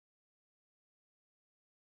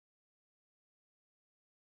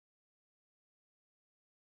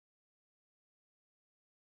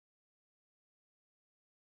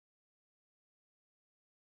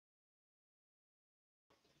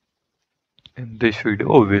In this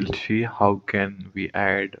video, we'll see how can we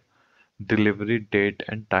add delivery date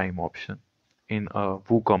and time option in a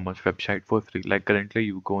WooCommerce website for free. Like currently,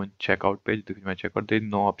 you go in checkout page. This is my checkout. There is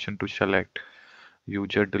no option to select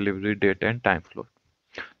user delivery date and time slot.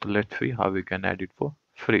 So let's see how we can add it for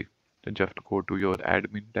free. So just go to your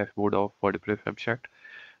admin dashboard of WordPress website.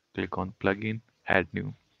 Click on plugin, add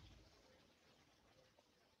new.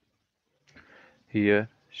 Here,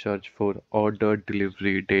 search for order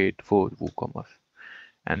delivery date for WooCommerce.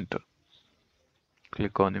 Enter.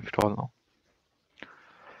 Click on install now.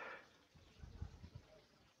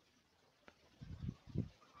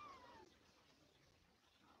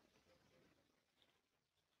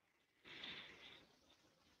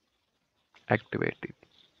 Activate it.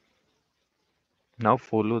 Now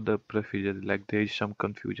follow the procedure, like there is some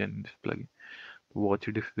confusion in this plugin. To watch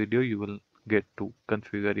this video, you will get to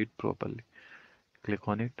configure it properly. Click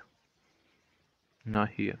on it. Now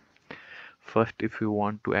here, first if you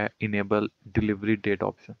want to enable delivery date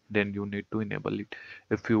option, then you need to enable it.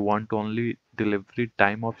 If you want only delivery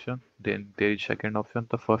time option, then there is second option.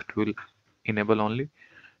 The first will enable only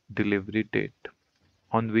delivery date.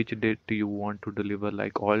 On which date you want to deliver,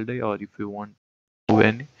 like all day, or if you want to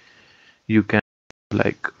any, you can,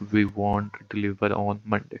 like we want to deliver on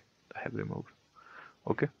Monday. I have removed.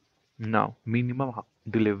 Okay. Now, minimum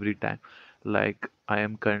delivery time. Like I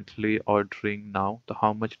am currently ordering now, the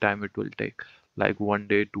how much time it will take? Like 1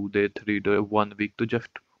 day, 2 day, 3 day, 1 week, to just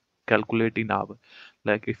calculate in hour.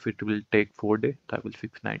 Like if it will take 4 day, that will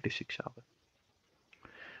fix 96 hours.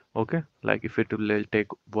 Okay. Like if it will take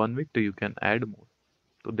 1 week, so you can add more.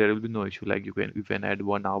 So there will be no issue. Like you can add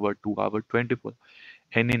 1 hour, 2 hour, 24,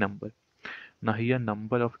 any number. Now here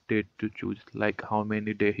number of date to choose, like how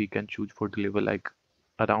many day he can choose for deliver. Like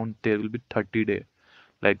around there will be 30 day.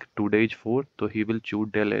 Like today is 4, so he will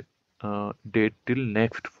choose date till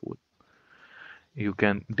next 4. You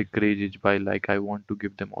can decrease it by, like I want to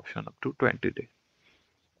give them option up to 20 days.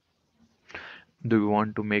 Do you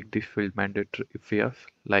want to make this field mandatory? If yes,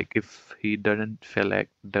 like if he doesn't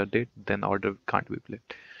select the date, then order can't be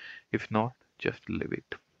placed. If not, just leave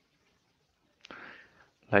it.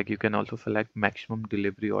 Like you can also select maximum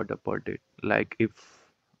delivery order per day. Like if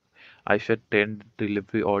I said 10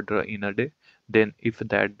 delivery order in a day, then if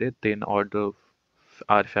that day 10 orders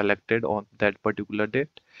are selected on that particular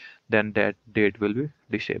date, then that date will be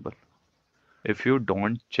disabled. If you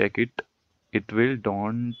don't check it, it will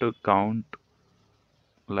don't count,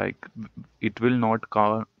 like it will not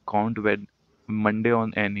count when Monday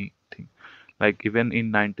on anything. Like even in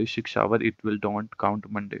 96 hour, it will don't count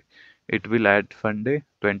Monday. It will add Sunday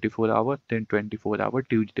 24 hour, then 24 hour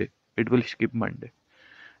Tuesday. It will skip Monday.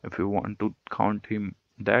 If you want to count him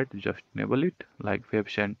that, just enable it. Like we have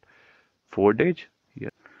sent 4 days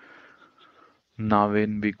here. Now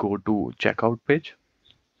when we go to checkout page,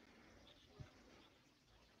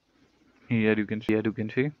 here you can see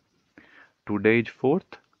today is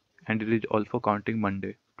 4th, and it is also counting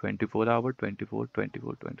Monday. 24 hour, 24,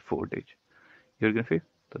 24, 24 days. You can see.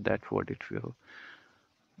 So that's what it will.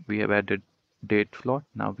 We have added date slot.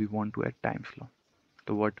 Now we want to add time slot.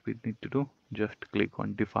 So what we need to do, just click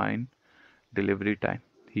on define delivery time.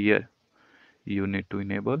 Here you need to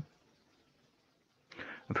enable.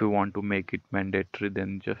 If you want to make it mandatory,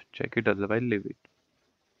 then just check it, otherwise leave it.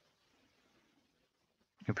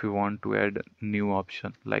 If you want to add new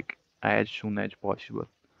option, like as soon as possible,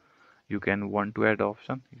 you can want to add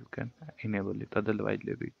option, you can enable it, otherwise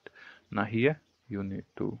leave it. Now here you need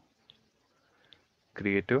to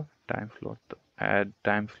create a time slot. Add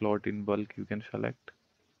time slot in bulk, you can select,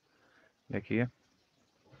 like here,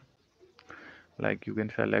 like you can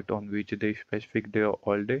select on which day, specific day or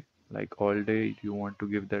all day. Like all day you want to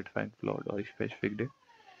give that time slot, or specific day,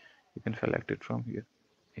 you can select it from here,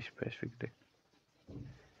 specific day.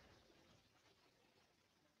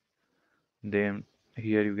 Then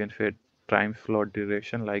here you can set time slot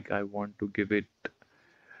duration, like I want to give it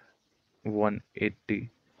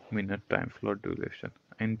 180-minute time slot duration.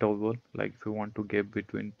 Interval, like if you want to give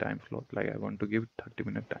between time slot, like I want to give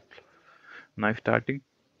 30-minute time slot. Now starting,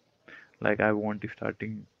 like I want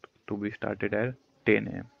starting to be started at 10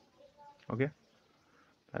 a.m. Okay,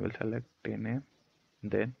 I will select 10 a.m.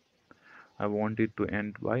 Then I want it to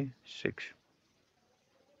end by 6.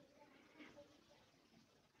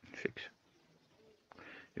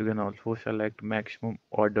 You can also select maximum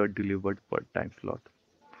order delivered per time slot.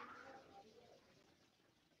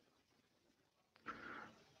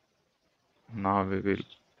 Now we will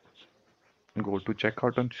go to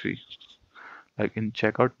checkout and see. Like in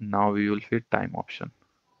checkout, now we will see time option.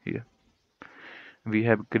 Here we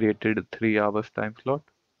have created 3 hours time slot.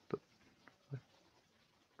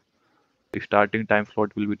 the starting time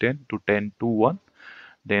slot will be 10 to 10 to 1.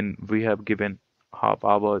 Then we have given half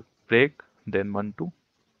hour break, then 1 to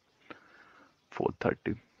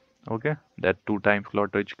 4:30. Okay, that two time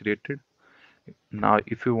slot is created. Now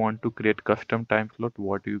if you want to create custom time slot,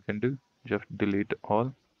 what you can do, just delete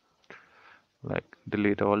all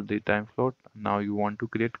the time slot. Now you want to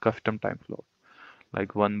create custom time slot,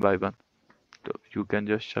 like one by one. So you can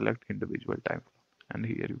just select individual time slot, and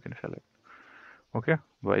here you can select. Okay,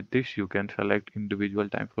 by this you can select individual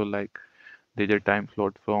time slot, like there's a time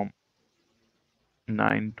slot from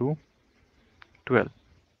 9 to 12.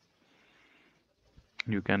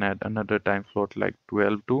 You can add another time slot like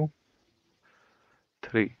 12 to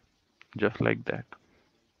 3, just like that.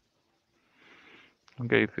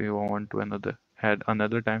 Okay, if you want to add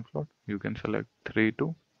another time slot, you can select 3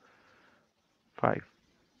 to 5,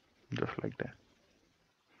 just like that.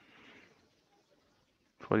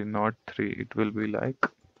 Sorry, not 3, it will be like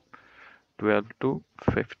 12 to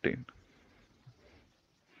 15.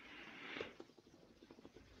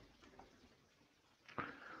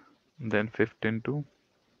 Then 15 to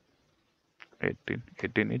 18.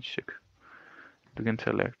 18 is 6. You can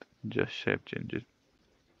select, just save changes.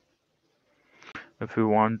 If you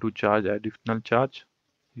want to charge additional charge,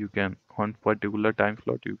 you can, on particular time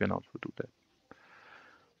slot, you can also do that.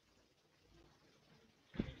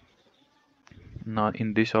 Now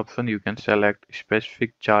in this option, you can select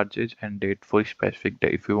specific charges and date for specific day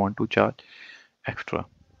if you want to charge extra.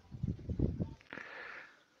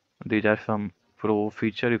 These are some pro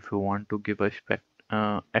feature. If you want to give a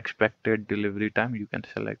expected delivery time, you can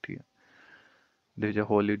select here. There is a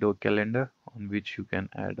holiday calendar on which you can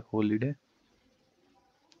add holiday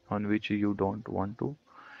on which you don't want to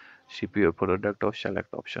ship your product or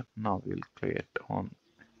select option. Now we'll create on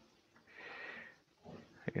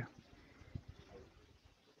here.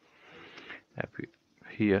 Happy.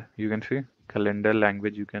 Here you can see calendar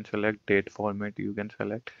language, you can select date format, you can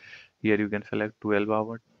select here, you can select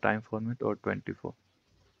 12-hour time format or 24.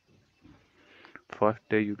 First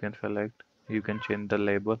day you can select, you can change the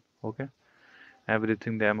label. Okay,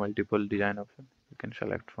 everything, there are multiple design options you can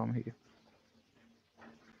select from here.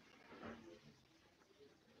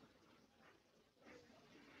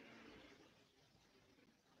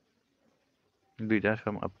 These are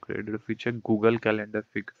some upgraded feature. Google Calendar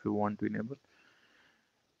if you want to enable.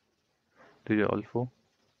 These are also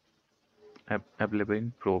available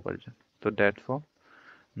in Pro version. So that's all.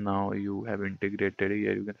 Now you have integrated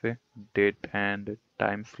here, you can say date and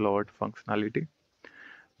time slot functionality.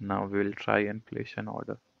 Now we'll try and place an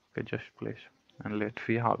order. Okay, just place and let's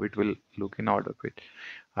see how it will look in order page.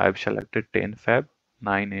 I have selected 10 Feb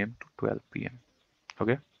 9 a.m. to 12 p.m.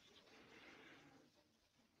 Okay.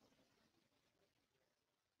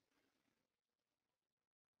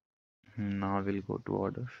 Now we'll go to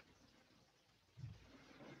orders.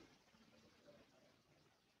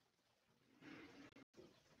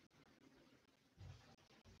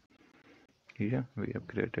 Here we have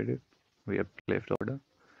created it. We have placed order.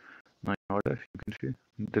 Now in orders you can see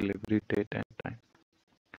delivery date and time.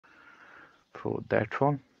 So that's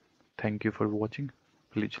all. Thank you for watching.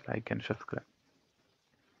 Please like and subscribe.